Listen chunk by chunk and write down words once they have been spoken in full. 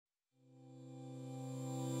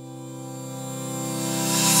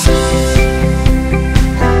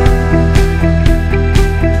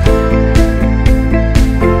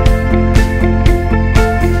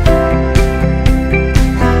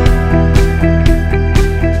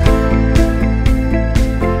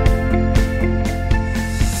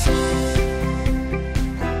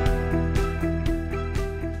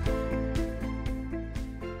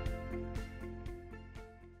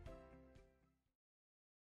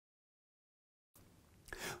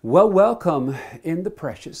Well, welcome in the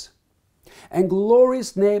precious and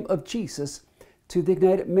glorious name of Jesus to the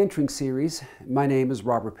Ignited Mentoring Series. My name is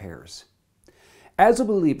Robert Pears. As a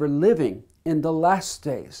believer living in the last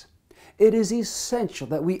days, it is essential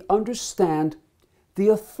that we understand the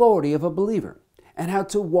authority of a believer and how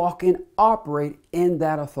to walk and operate in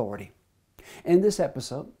that authority. In this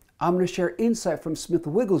episode, I'm going to share insight from Smith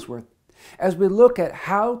WIgglesworth as we look at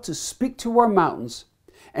how to speak to our mountains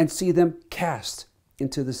and see them cast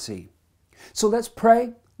into the sea. So let's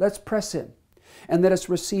pray, let's press in, and let us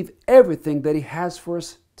receive everything that He has for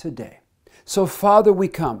us today. So Father, we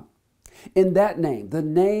come in that name, the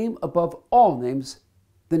name above all names,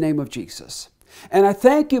 the name of Jesus. And I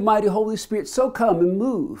thank you, mighty Holy Spirit. So come and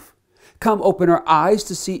move. Come open our eyes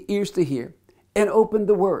to see, ears to hear, and open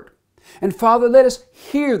the Word. And Father, let us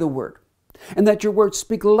hear the Word, and that your Word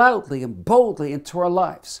speak loudly and boldly into our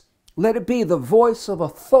lives. Let it be the voice of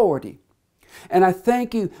authority. And I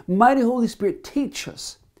thank you, mighty Holy Spirit, teach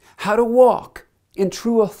us how to walk in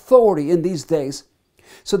true authority in these days,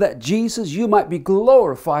 so that Jesus, you might be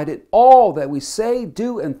glorified in all that we say,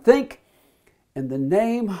 do, and think. In the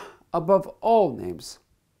name above all names,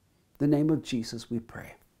 the name of Jesus, we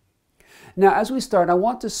pray. Now, as we start, I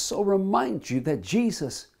want to so remind you that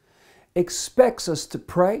Jesus expects us to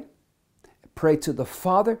pray to the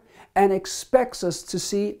Father, and expects us to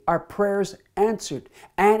see our prayers answered.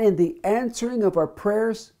 And in the answering of our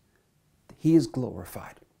prayers, He is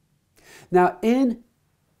glorified. Now, in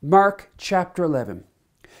Mark chapter 11,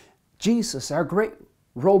 Jesus, our great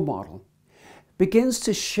role model, begins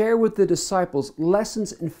to share with the disciples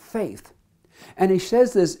lessons in faith. And He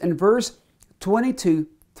says this in verse 22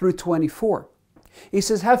 through 24. He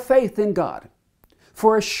says, "Have faith in God.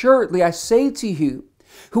 For assuredly I say to you,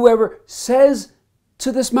 whoever says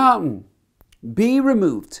to this mountain, be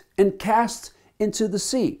removed and cast into the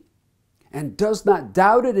sea, and does not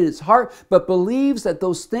doubt it in his heart, but believes that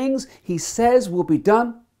those things he says will be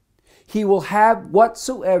done, he will have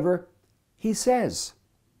whatsoever he says.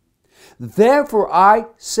 Therefore I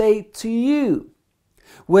say to you,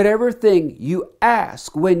 whatever thing you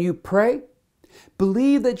ask when you pray,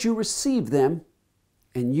 believe that you receive them,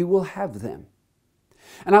 and you will have them."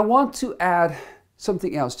 And I want to add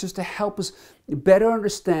something else just to help us better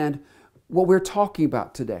understand what we're talking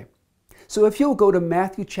about today. So if you'll go to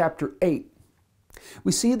Matthew chapter 8,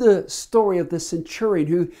 we see the story of the centurion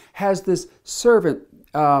who has this servant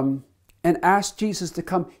and asks Jesus to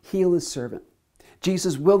come heal his servant.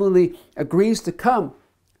 Jesus willingly agrees to come,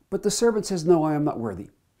 but the servant says, "No, I am not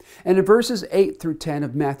worthy." And in verses 8 through 10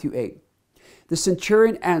 of Matthew 8, the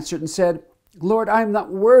centurion answered and said, "Lord, I am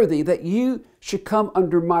not worthy that you should come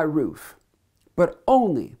under my roof, but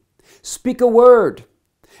only speak a word,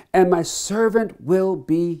 and my servant will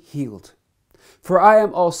be healed. For I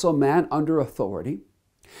am also a man under authority,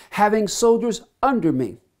 having soldiers under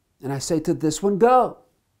me. And I say to this one, go,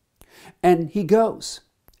 and he goes,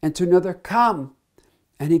 and to another, come,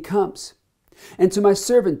 and he comes, and to my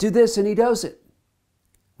servant, do this, and he does it."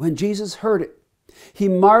 When Jesus heard it, He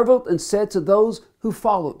marveled and said to those who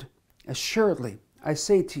followed, "Assuredly, I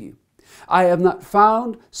say to you, I have not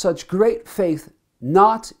found such great faith,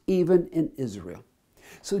 not even in Israel."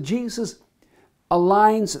 So Jesus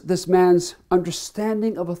aligns this man's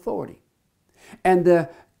understanding of authority and the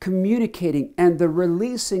communicating and the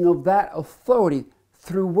releasing of that authority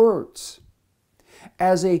through words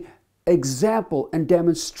as an example and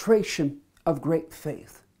demonstration of great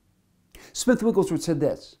faith. Smith WIgglesworth said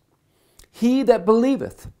this, "He that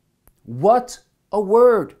believeth," what a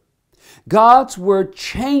word! God's word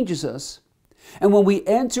changes us, and when we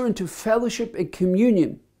enter into fellowship and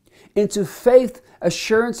communion, into faith,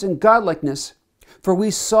 assurance, and godlikeness, for we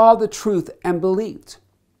saw the truth and believed.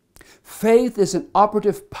 Faith is an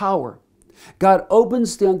operative power. God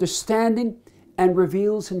opens the understanding and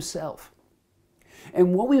reveals Himself.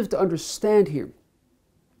 And what we have to understand here,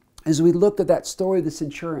 as we look at that story of the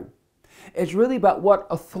centurion, it's really about what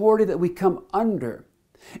authority that we come under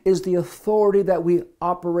is the authority that we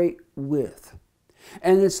operate with.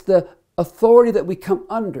 And it's the authority that we come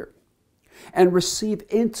under and receive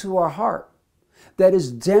into our heart that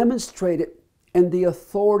is demonstrated in the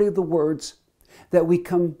authority of the words that we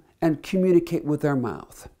come and communicate with our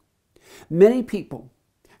mouth. Many people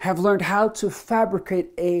have learned how to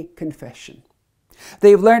fabricate a confession.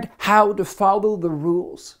 They've learned how to follow the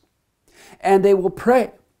rules, and they will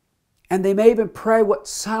pray. And they may even pray what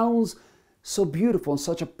sounds so beautiful and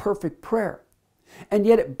such a perfect prayer. And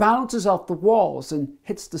yet it bounces off the walls and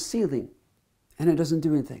hits the ceiling, and it doesn't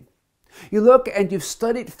do anything. You look and you've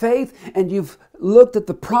studied faith, and you've looked at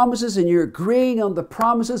the promises, and you're agreeing on the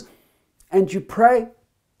promises, and you pray.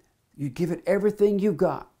 You give it everything you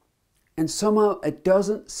got, and somehow it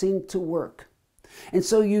doesn't seem to work. And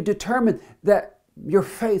so you determine that your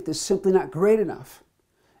faith is simply not great enough,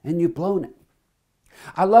 and you've blown it.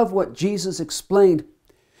 I love what Jesus explained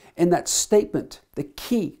in that statement. The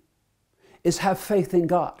key is have faith in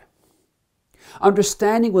God.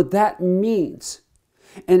 Understanding what that means,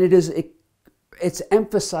 and it's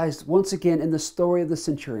emphasized once again in the story of the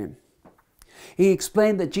centurion. He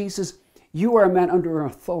explained that Jesus, you are a man under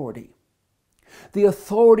authority. The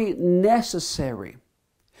authority necessary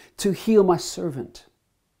to heal my servant.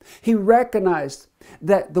 He recognized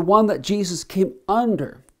that the one that Jesus came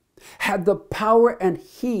under had the power, and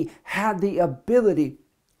he had the ability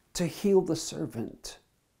to heal the servant.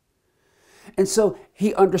 And so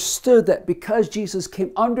he understood that because Jesus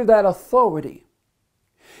came under that authority,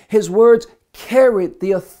 his words carried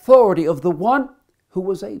the authority of the one who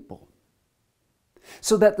was able.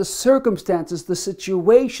 So that the circumstances, the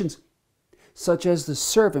situations, such as the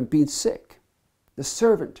servant being sick, the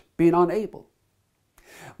servant being unable,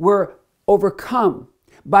 were overcome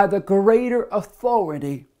by the greater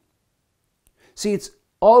authority. See, it's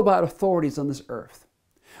all about authorities on this earth.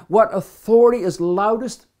 What authority is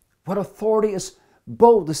loudest? What authority is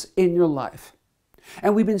boldest in your life?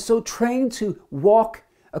 And we've been so trained to walk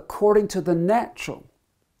according to the natural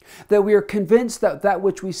that we are convinced that that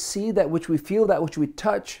which we see, that which we feel, that which we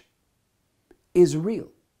touch is real.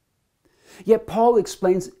 Yet Paul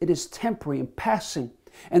explains it is temporary and passing,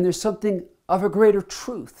 and there's something of a greater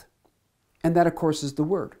truth. And that, of course, is the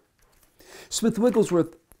Word. Smith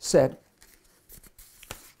WIgglesworth said,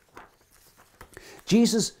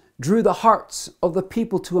 Jesus drew the hearts of the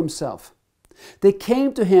people to himself. They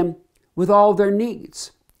came to him with all their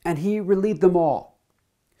needs, and he relieved them all.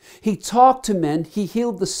 He talked to men, he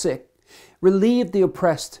healed the sick, relieved the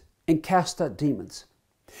oppressed, and cast out demons.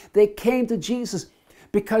 They came to Jesus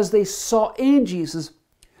because they saw in Jesus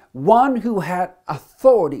one who had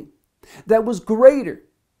authority that was greater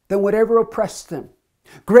than whatever oppressed them,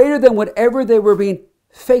 greater than whatever they were being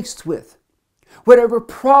faced with, whatever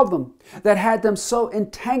problem that had them so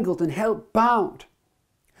entangled and held bound.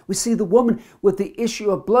 We see the woman with the issue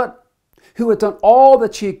of blood who had done all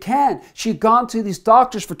that she can. She had gone to these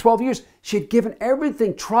doctors for 12 years. She had given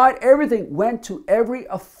everything, tried everything, went to every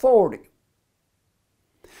authority.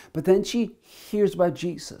 But then she hears about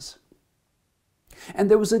Jesus. And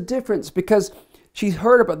there was a difference because she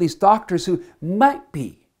heard about these doctors who might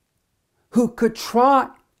be, who could try.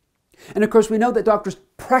 And of course, we know that doctors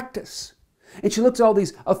practice. And she looks at all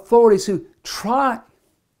these authorities who try.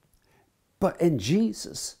 But in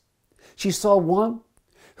Jesus, she saw one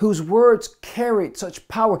whose words carried such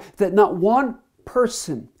power that not one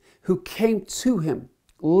person who came to him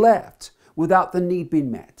left without the need being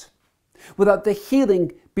met, without the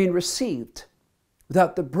healing being received,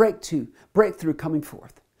 without the breakthrough coming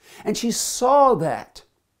forth. And she saw that,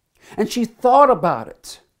 and she thought about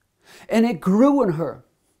it, and it grew in her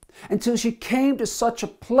until she came to such a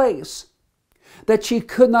place that she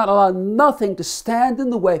could not allow nothing to stand in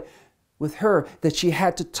the way with her, that she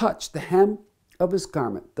had to touch the hem of his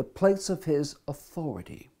garment, the place of his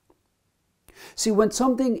authority. See, when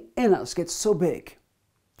something in us gets so big,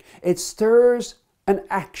 it stirs an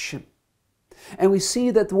action. And we see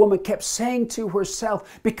that the woman kept saying to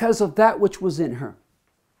herself because of that which was in her.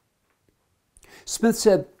 Smith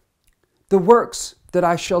said, "The works that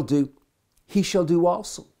I shall do, he shall do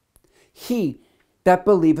also. He that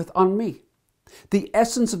believeth on me." The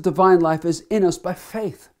essence of divine life is in us by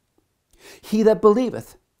faith. He that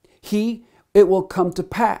believeth, it will come to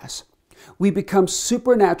pass. We become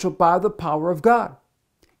supernatural by the power of God.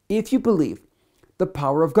 If you believe the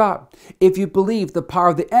power of God, if you believe the power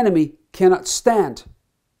of the enemy cannot stand.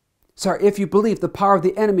 If you believe the power of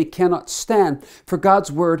the enemy cannot stand, for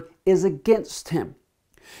God's word is against him.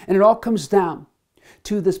 And it all comes down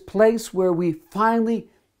to this place where we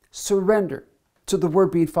finally surrender to the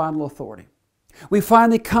word being final authority. We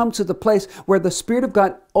finally come to the place where the Spirit of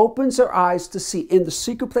God opens our eyes to see in the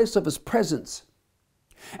secret place of his presence.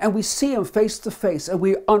 And we see him face to face, and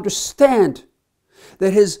we understand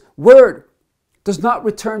that his word does not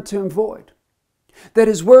return to him void. That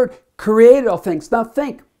his word created all things. Now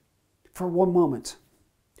think for one moment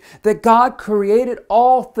that God created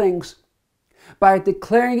all things by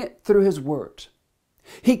declaring it through his word.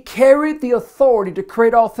 He carried the authority to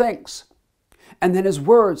create all things. And then his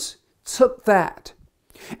words took that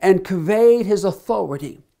and conveyed his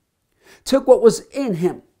authority, took what was in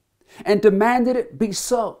him and demanded it be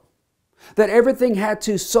so, that everything had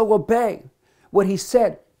to so obey what he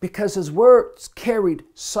said because his words carried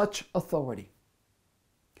such authority.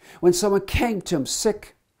 When someone came to him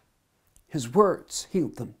sick, his words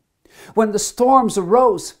healed them. When the storms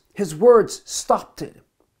arose, his words stopped it.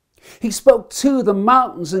 He spoke to the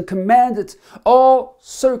mountains and commanded all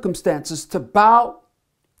circumstances to bow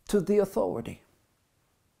to the authority.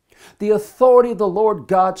 The authority of the Lord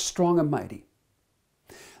God strong and mighty.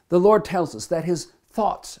 The Lord tells us that his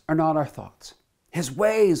thoughts are not our thoughts. His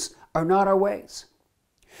ways are not our ways.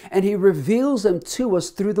 And he reveals them to us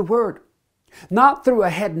through the word, not through a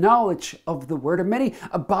head knowledge of the word. And many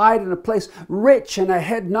abide in a place rich in a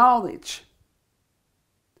head knowledge.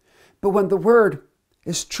 But when the word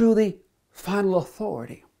is truly final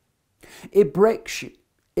authority, it breaks you,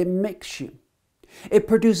 it makes you, it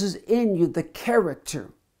produces in you the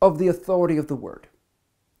character of the authority of the word.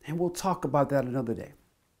 And we'll talk about that another day.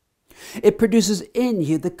 It produces in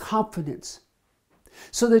you the confidence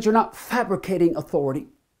so that you're not fabricating authority,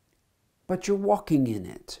 but you're walking in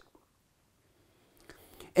it.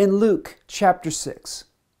 In Luke chapter 6,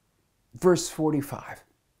 verse 45,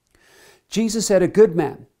 Jesus said, "A good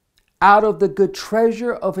man out of the good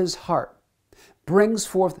treasure of his heart brings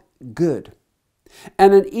forth good,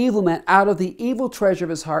 and an evil man out of the evil treasure of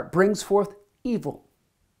his heart brings forth evil.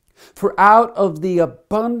 For out of the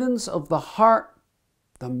abundance of the heart,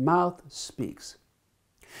 the mouth speaks."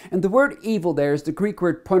 And the word evil there is the Greek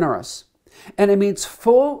word poneros, and it means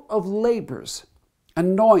full of labors,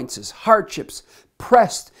 annoyances, hardships,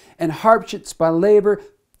 pressed and hardships by labor,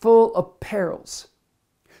 full of perils.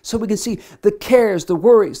 So we can see the cares, the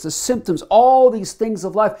worries, the symptoms, all these things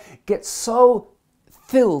of life get so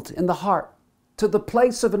filled in the heart to the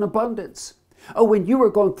place of an abundance. Oh, when you are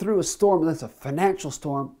going through a storm, that's a financial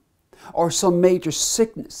storm or some major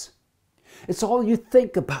sickness, it's all you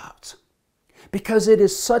think about because it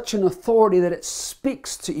is such an authority that it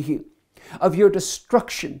speaks to you of your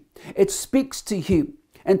destruction. It speaks to you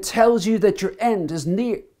and tells you that your end is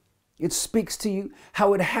near. It speaks to you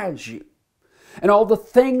how it has you and all the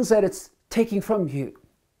things that it's taking from you.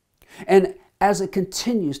 And as it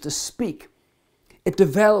continues to speak, it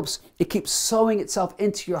develops, it keeps sowing itself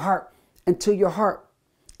into your heart until your heart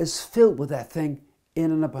is filled with that thing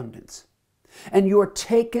in an abundance. And you are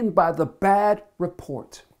taken by the bad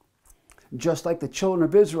report. Just like the children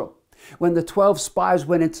of Israel, when the 12 spies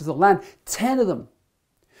went into the land, 10 of them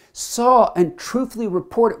saw and truthfully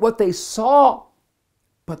reported what they saw.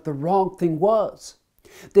 But the wrong thing was,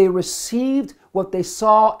 they received what they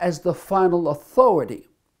saw as the final authority,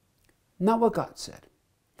 not what God said.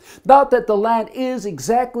 Not that the land is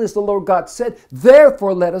exactly as the Lord God said,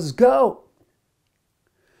 therefore let us go.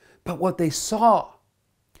 But what they saw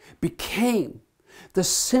became the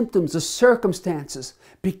symptoms, the circumstances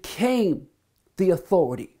became the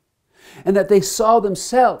authority. And that they saw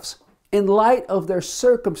themselves in light of their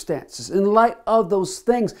circumstances, in light of those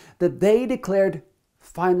things that they declared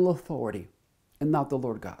final authority and not the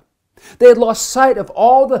Lord God. They had lost sight of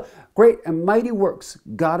all the great and mighty works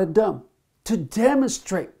God had done to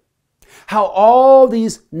demonstrate how all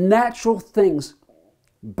these natural things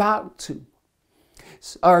bowed to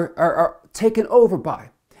are taken over by,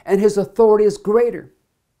 and his authority is greater.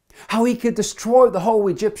 How he could destroy the whole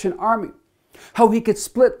Egyptian army. How he could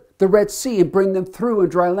split the Red Sea and bring them through in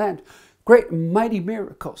dry land. Great and mighty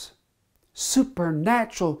miracles.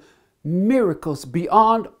 Supernatural miracles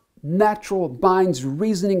beyond natural mind's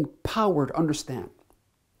reasoning power to understand.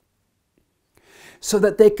 So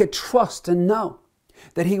that they could trust and know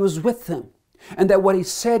that he was with them and that what he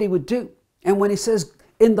said he would do. And when he says,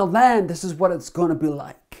 in the land, this is what it's going to be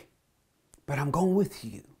like. But I'm going with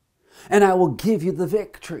you and I will give you the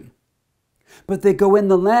victory. But they go in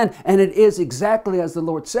the land and it is exactly as the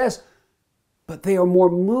Lord says, but they are more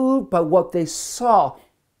moved by what they saw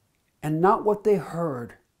and not what they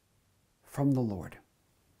heard from the Lord.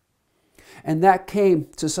 And that came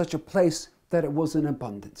to such a place that it was in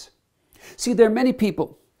abundance. See, there are many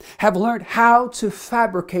people have learned how to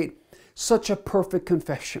fabricate such a perfect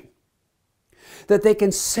confession that they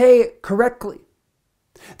can say it correctly.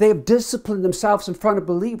 They have disciplined themselves in front of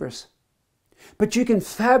believers. But you can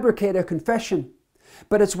fabricate a confession,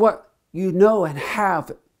 but it's what you know and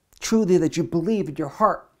have truly that you believe in your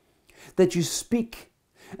heart, that you speak,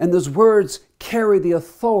 and those words carry the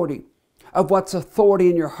authority of what's authority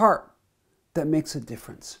in your heart that makes a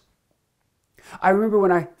difference. I remember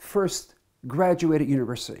when I first graduated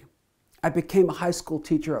university, I became a high school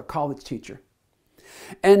teacher, a college teacher,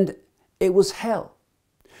 and it was hell.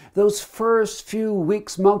 Those first few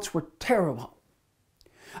weeks, months were terrible.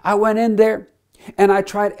 I went in there and I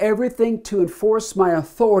tried everything to enforce my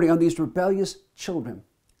authority on these rebellious children,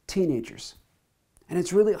 teenagers. And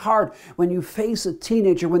it's really hard when you face a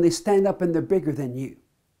teenager when they stand up and they're bigger than you.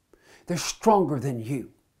 They're stronger than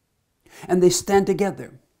you. And they stand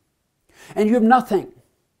together. And you have nothing.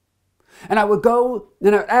 And I would go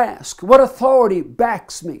and I would ask, what authority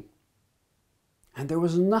backs me? And there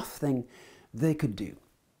was nothing they could do.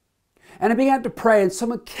 And I began to pray, and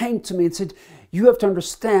someone came to me and said, you have to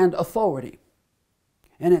understand authority.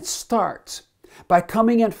 And it starts by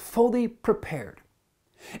coming in fully prepared.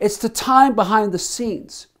 It's the time behind the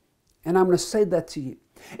scenes. And I'm going to say that to you.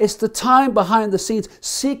 It's the time behind the scenes,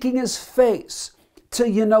 seeking His face till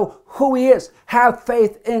you know who He is. Have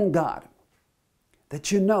faith in God,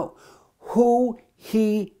 that you know who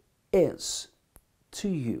He is to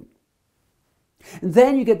you. And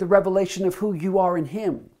then you get the revelation of who you are in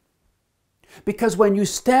Him. Because when you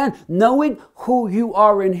stand knowing who you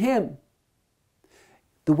are in Him,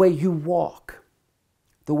 the way you walk,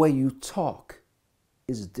 the way you talk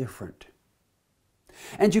is different.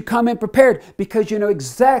 And you come in prepared because you know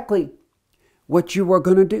exactly what you are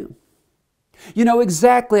going to do. You know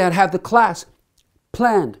exactly how to have the class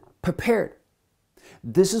planned, prepared.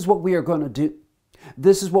 This is what we are going to do.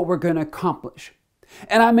 This is what we're going to accomplish.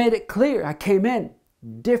 And I made it clear. I came in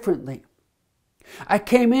differently. I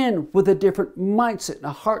came in with a different mindset and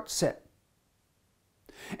a heart set.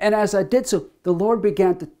 And as I did so, the Lord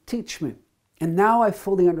began to teach me. And now I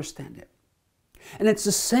fully understand it. And it's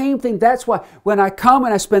the same thing. That's why when I come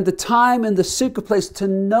and I spend the time in the secret place to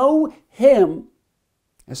know Him,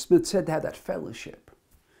 as Smith said, to have that fellowship,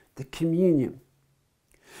 the communion,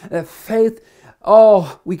 that faith.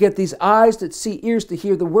 Oh, we get these eyes that see, ears to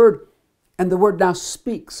hear the Word, and the Word now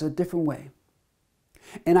speaks a different way.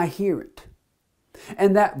 And I hear it.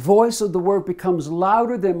 And that voice of the Word becomes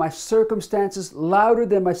louder than my circumstances, louder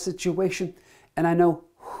than my situation, and I know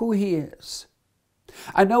who He is.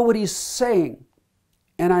 I know what He's saying,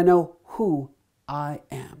 and I know who I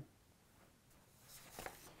am.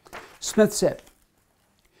 Smith said,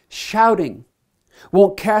 shouting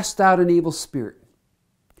won't cast out an evil spirit,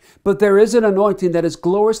 but there is an anointing that is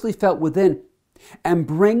gloriously felt within and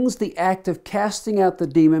brings the act of casting out the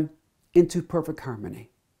demon into perfect harmony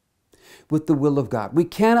with the will of God. We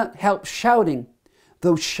cannot help shouting,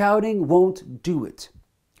 though shouting won't do it.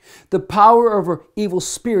 The power over evil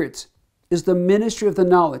spirits is the ministry of the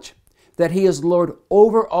knowledge that He is Lord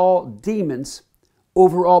over all demons,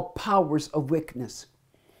 over all powers of wickedness.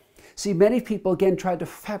 See, many people again try to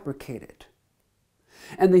fabricate it.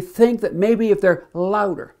 And they think that maybe if they're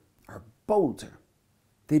louder or bolder,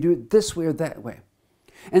 they do it this way or that way.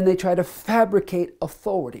 And they try to fabricate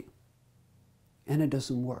authority. And it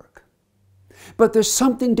doesn't work. But there's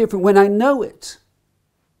something different when I know it.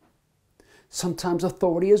 Sometimes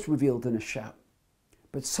authority is revealed in a shout.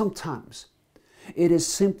 But sometimes it is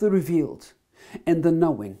simply revealed in the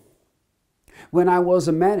knowing. When I was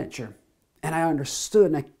a manager and I understood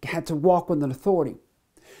and I had to walk with an authority,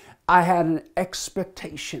 I had an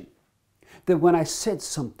expectation that when I said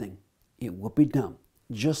something, it would be done,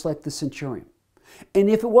 just like the centurion. And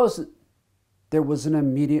if it wasn't, there was an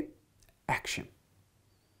immediate action.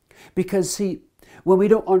 Because see, when we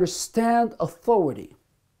don't understand authority,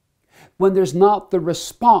 when there's not the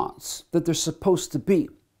response that there's supposed to be,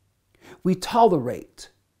 we tolerate.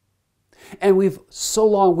 And we've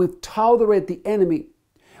tolerated the enemy.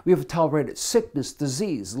 We have tolerated sickness,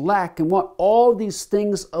 disease, lack, and want, all these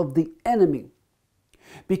things of the enemy,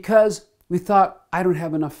 because we thought, I don't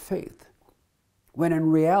have enough faith. When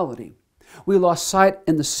in reality, we lost sight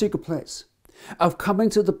in the secret place of coming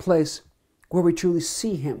to the place where we truly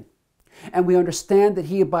see Him. And we understand that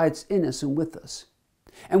He abides in us and with us.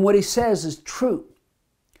 And what He says is true.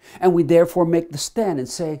 And we therefore make the stand and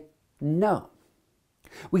say, no.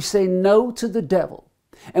 We say no to the devil.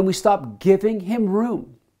 And we stop giving him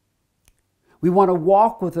room. We want to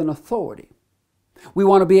walk with an authority. We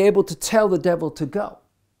want to be able to tell the devil to go.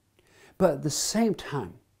 But at the same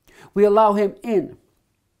time, we allow him in.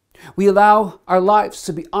 We allow our lives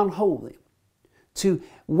to be unholy, to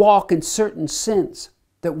walk in certain sins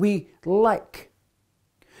that we like.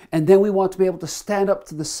 And then we want to be able to stand up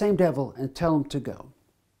to the same devil and tell him to go.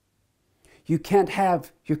 You can't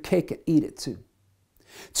have your cake and eat it too.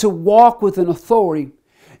 To walk with an authority,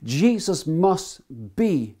 Jesus must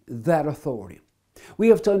be that authority. We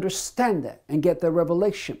have to understand that and get the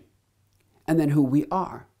revelation, and then who we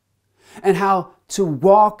are and how to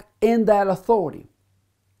walk in that authority.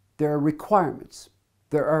 There are requirements.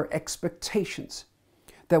 There are expectations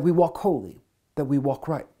that we walk holy, that we walk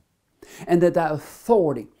right, and that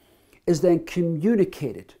authority is then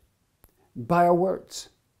communicated by our words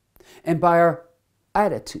and by our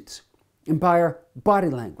attitudes and by our body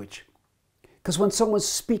language. Because when someone's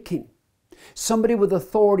speaking, somebody with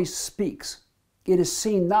authority speaks, it is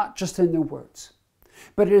seen not just in their words,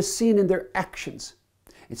 but it is seen in their actions.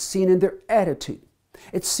 It's seen in their attitude.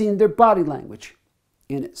 It's seen in their body language.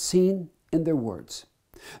 And it's seen in their words.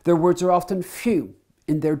 Their words are often few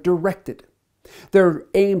and they're directed. They're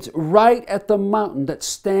aimed right at the mountain that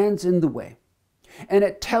stands in the way. And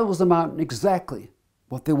it tells the mountain exactly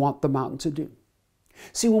what they want the mountain to do.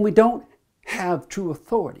 See, when we don't have true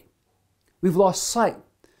authority, we've lost sight.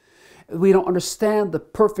 We don't understand the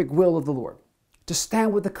perfect will of the Lord. To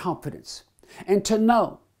stand with the confidence and to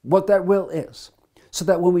know what that will is, so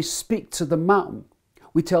that when we speak to the mountain,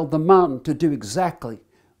 we tell the mountain to do exactly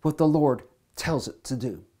what the Lord tells it to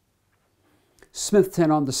do. Smith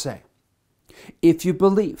went on to say, if you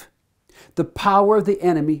believe, the power of the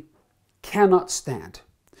enemy cannot stand,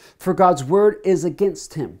 for God's word is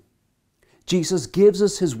against him. Jesus gives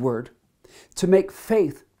us his word to make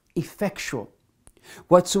faith effectual.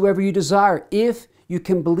 Whatsoever you desire, if you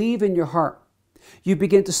can believe in your heart, you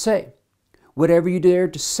begin to say, whatever you dare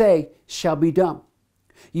to say shall be done.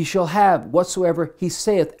 You shall have whatsoever he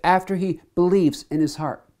saith after he believes in his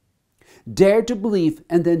heart. Dare to believe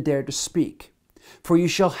and then dare to speak. For you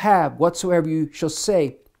shall have whatsoever you shall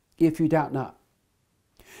say if you doubt not.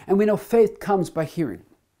 And we know faith comes by hearing,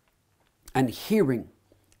 and hearing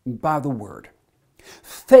by the word.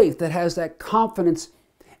 Faith that has that confidence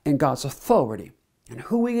in God's authority and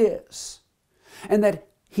who he is, and that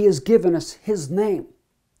he has given us his name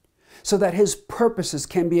so that his purposes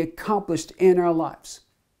can be accomplished in our lives,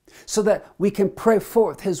 so that we can pray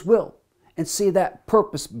forth his will and see that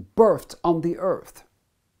purpose birthed on the earth.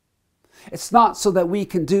 It's not so that we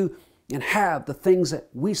can do and have the things that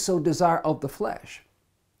we so desire of the flesh,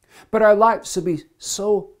 but our lives should be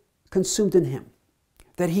so consumed in him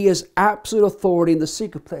that he has absolute authority in the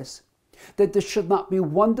secret place, that there should not be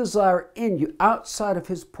one desire in you outside of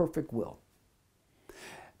his perfect will.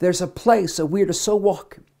 There's a place that we are to so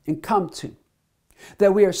walk and come to,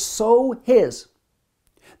 that we are so his,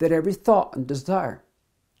 that every thought and desire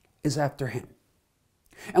is after him.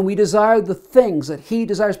 And we desire the things that he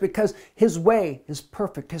desires because his way is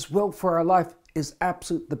perfect. His will for our life is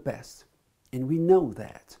absolute the best. And we know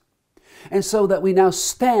that. And so that we now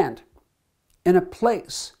stand in a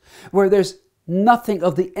place where there's nothing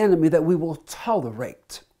of the enemy that we will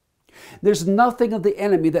tolerate. There's nothing of the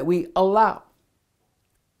enemy that we allow.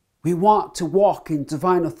 We want to walk in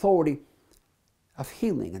divine authority of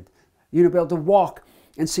healing and be able to walk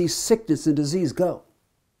and see sickness and disease go.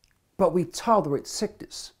 But we tolerate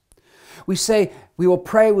sickness. We say we will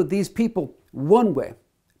pray with these people one way,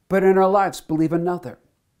 but in our lives believe another.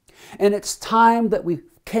 And it's time that we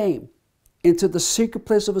came into the secret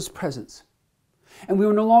place of his presence. And we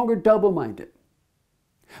were no longer double-minded,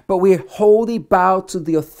 but we wholly bow to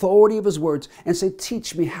the authority of his words and say,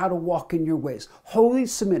 teach me how to walk in your ways. Wholly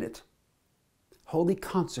submitted, wholly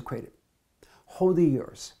consecrated, wholly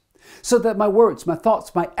yours. So that my words, my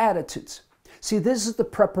thoughts, my attitudes. See, this is the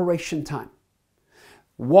preparation time.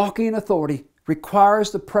 Walking in authority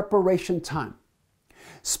requires the preparation time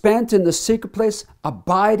spent in the secret place,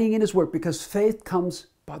 abiding in his word, because faith comes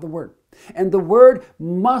by the word. And the word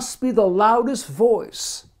must be the loudest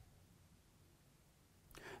voice.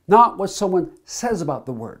 Not what someone says about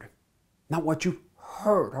the word, not what you've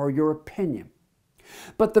heard or your opinion,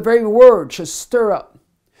 but the very word should stir up,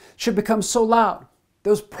 should become so loud.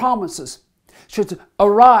 Those promises should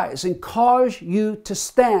arise and cause you to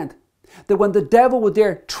stand, that when the devil would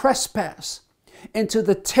dare trespass into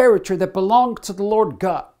the territory that belongs to the Lord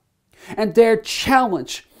God and dare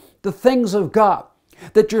challenge the things of God,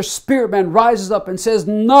 that your spirit man rises up and says,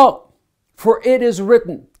 no, for it is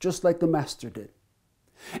written, just like the master did.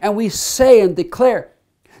 And we say and declare,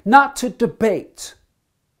 not to debate,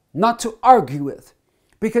 not to argue with,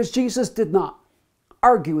 because Jesus did not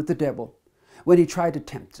argue with the devil when he tried to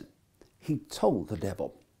tempt him. He told the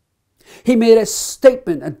devil. He made a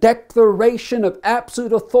statement, a declaration of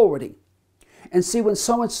absolute authority. And see, when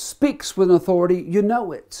someone speaks with authority, you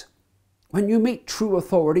know it. When you meet true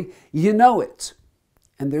authority, you know it.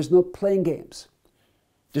 And there's no playing games.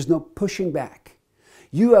 There's no pushing back.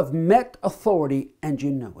 You have met authority and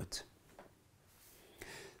you know it.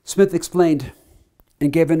 Smith explained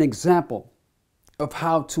and gave an example of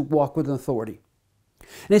how to walk with authority.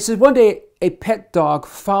 And he said one day a pet dog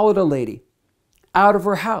followed a lady out of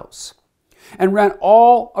her house and ran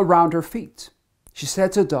all around her feet. She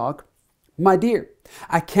said to the dog, my dear,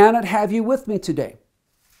 I cannot have you with me today.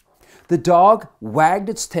 The dog wagged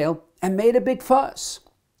its tail and made a big fuss.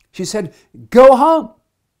 She said, go home,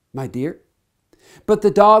 my dear. But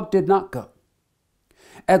the dog did not go.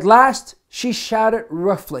 At last she shouted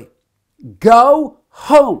roughly, go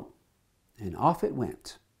home. And off it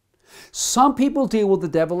went. Some people deal with the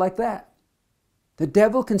devil like that. The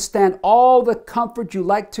devil can stand all the comfort you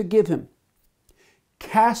like to give him.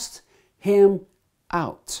 Cast him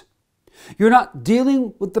out. You're not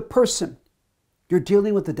dealing with the person. You're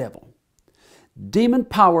dealing with the devil. Demon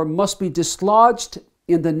power must be dislodged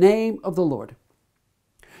in the name of the Lord.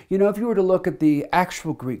 You know, if you were to look at the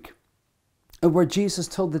actual Greek, where Jesus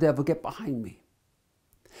told the devil, get behind me,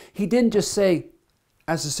 he didn't just say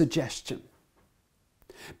as a suggestion,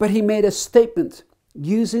 but he made a statement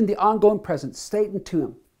using the ongoing present, stating to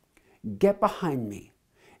him, get behind me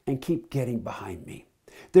and keep getting behind me.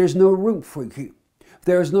 There's no room for you.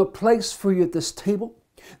 There is no place for you at this table.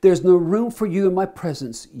 There's no room for you in my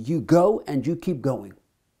presence. You go and you keep going.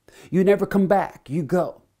 You never come back. You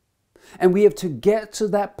go. And we have to get to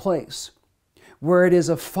that place where it is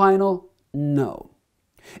a final no.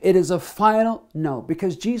 It is a final no,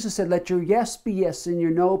 because Jesus said, let your yes be yes and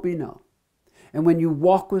your no be no. And when you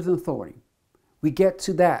walk with authority, we get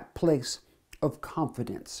to that place of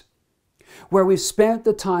confidence where we've spent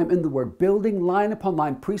the time in the Word, building line upon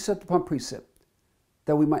line, precept upon precept,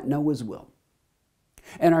 that we might know His will.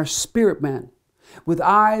 And our spirit man, with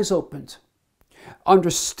eyes opened,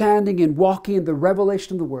 understanding and walking in the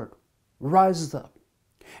revelation of the Word, rises up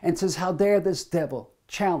and says, how dare this devil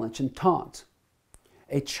challenge and taunt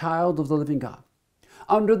a child of the living God?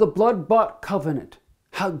 Under the blood-bought covenant,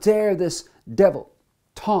 how dare this devil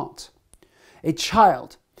taunt a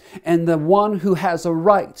child and the one who has a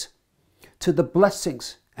right to the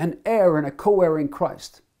blessings, an heir and a co-heir in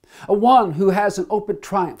Christ, a one who has an open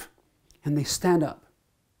triumph. And they stand up.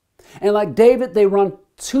 And like David, they run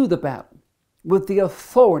to the battle with the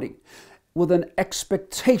authority, with an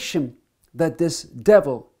expectation that this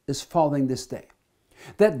devil is falling this day,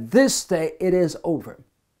 that this day it is over.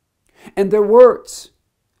 And their words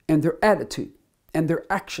and their attitude and their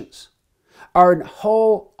actions are in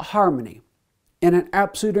whole harmony, in an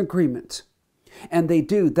absolute agreement. And they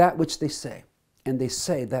do that which they say, and they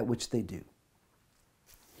say that which they do.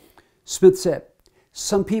 Smith said,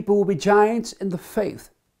 some people will be giants in the faith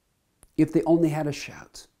if they only had a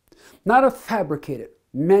shout. Not a fabricated,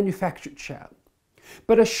 manufactured shout,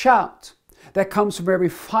 but a shout that comes from every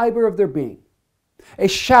fiber of their being. A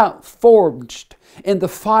shout forged in the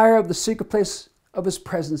fire of the secret place of His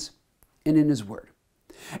presence and in His Word.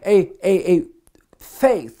 A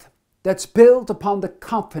faith that's built upon the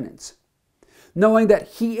confidence, knowing that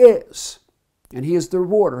He is, and He is the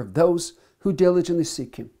rewarder of those who diligently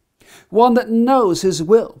seek Him. One that knows His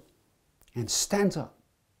will and stands up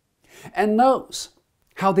and knows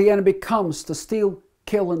how the enemy comes to steal,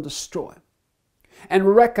 kill, and destroy,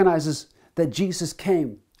 and recognizes that Jesus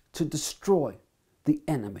came to destroy the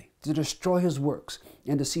enemy, to destroy his works,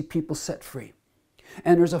 and to see people set free.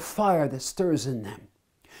 And there's a fire that stirs in them,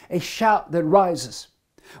 a shout that rises,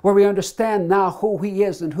 where we understand now who He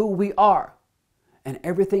is and who we are, and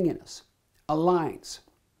everything in us aligns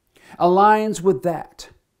with that.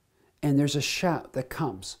 And there's a shout that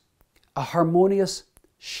comes, a harmonious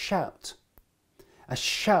shout, a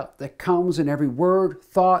shout that comes in every word,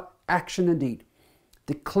 thought, action, and deed,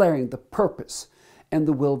 declaring the purpose and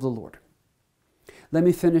the will of the Lord. Let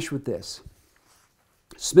me finish with this.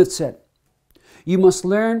 Smith said, you must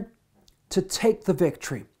learn to take the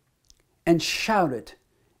victory and shout it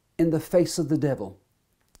in the face of the devil.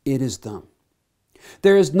 It is done.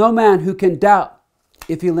 There is no man who can doubt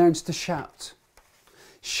if he learns to shout.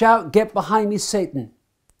 Shout, get behind me, Satan,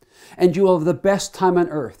 and you will have the best time on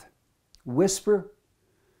earth. Whisper,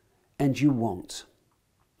 and you won't.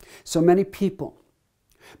 So many people,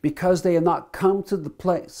 because they have not come to the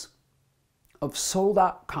place of sold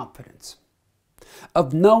out confidence,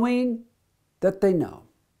 of knowing that they know,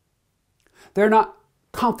 they're not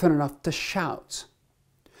confident enough to shout,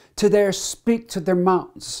 to dare speak to their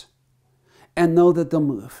mountains and know that they'll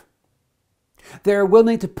move. They're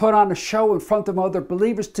willing to put on a show in front of other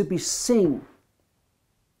believers to be seen,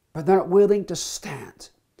 but they're not willing to stand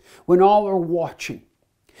when all are watching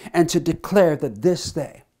and to declare that this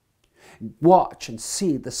day, watch and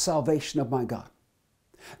see the salvation of my God.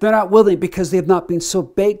 They're not willing because they have not been so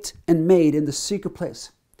baked and made in the secret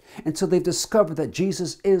place until they've discovered that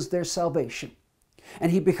Jesus is their salvation,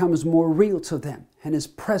 and He becomes more real to them, and His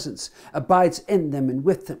presence abides in them and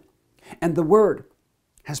with them, and the Word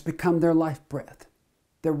has become their life breath.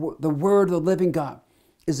 The Word of the living God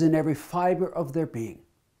is in every fiber of their being.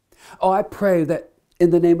 Oh, I pray that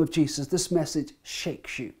in the name of Jesus, this message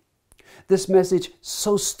shakes you. This message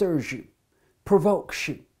so stirs you, provokes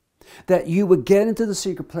you, that you would get into the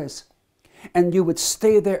secret place and you would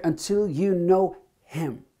stay there until you know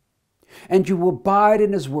Him. And you will abide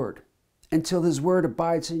in His Word until His Word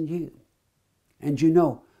abides in you. And you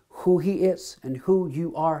know who He is and who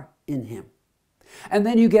you are in Him. And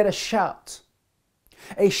then you get a shout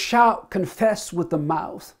confessed with the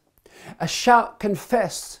mouth, a shout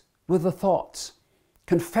confessed with the thoughts,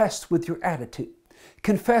 confessed with your attitude,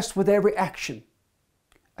 confessed with every action.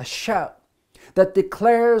 A shout that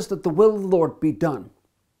declares that the will of the Lord be done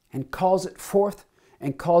and calls it forth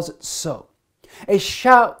and calls it so. A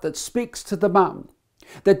shout that speaks to the mountain,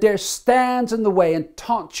 that there stands in the way and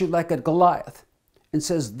taunts you like a Goliath and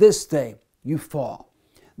says, this day you fall.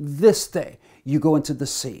 This day you go into the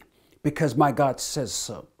sea because my God says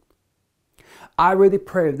so. I really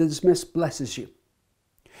pray that this message blesses you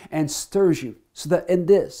and stirs you so that in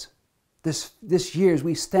this year, as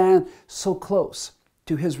we stand so close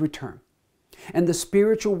to His return and the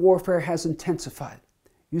spiritual warfare has intensified,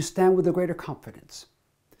 you stand with a greater confidence,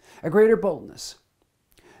 a greater boldness,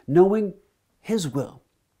 knowing His will,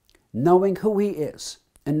 knowing who He is,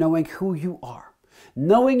 and knowing who you are,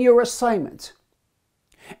 knowing your assignment,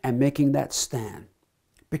 and making that stand,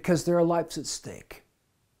 because there are lives at stake,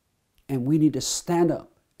 and we need to stand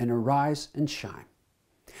up and arise and shine.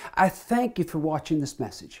 I thank you for watching this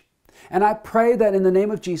message, and I pray that in the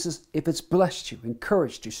name of Jesus, if it's blessed you,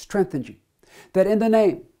 encouraged you, strengthened you, that in the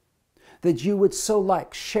name that you would so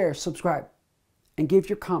like, share, subscribe, and give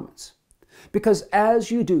your comments. Because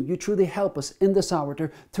as you do, you truly help us in this hour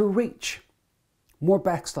to reach more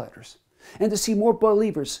backsliders and to see more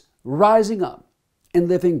believers rising up and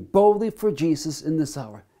living boldly for Jesus in this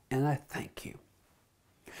hour. And I thank you.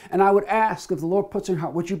 And I would ask, if the Lord puts in your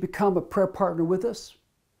heart, would you become a prayer partner with us?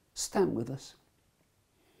 Stand with us.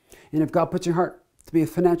 And if God puts in your heart to be a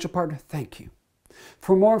financial partner, thank you.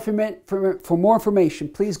 For more information,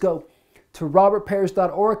 please go to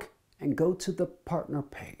robertpears.org and go to the partner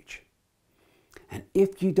page. And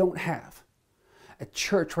if you don't have a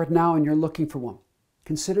church right now and you're looking for one,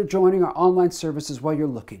 consider joining our online services while you're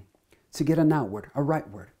looking to get a now word, a right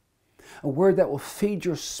word, a word that will feed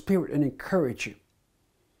your spirit and encourage you.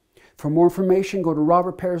 For more information, go to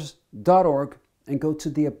robertpears.org and go to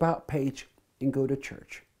the About page and go to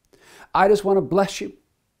church. I just want to bless you.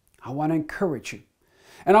 I want to encourage you.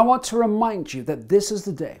 And I want to remind you that this is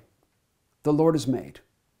the day the Lord has made.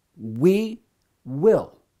 We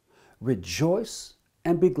will rejoice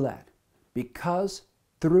and be glad because,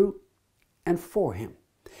 through, and for Him.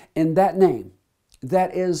 In that name,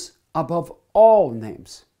 that is above all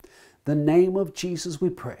names, the name of Jesus we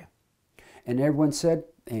pray. And everyone said,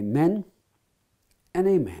 amen and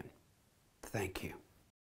amen. Thank you.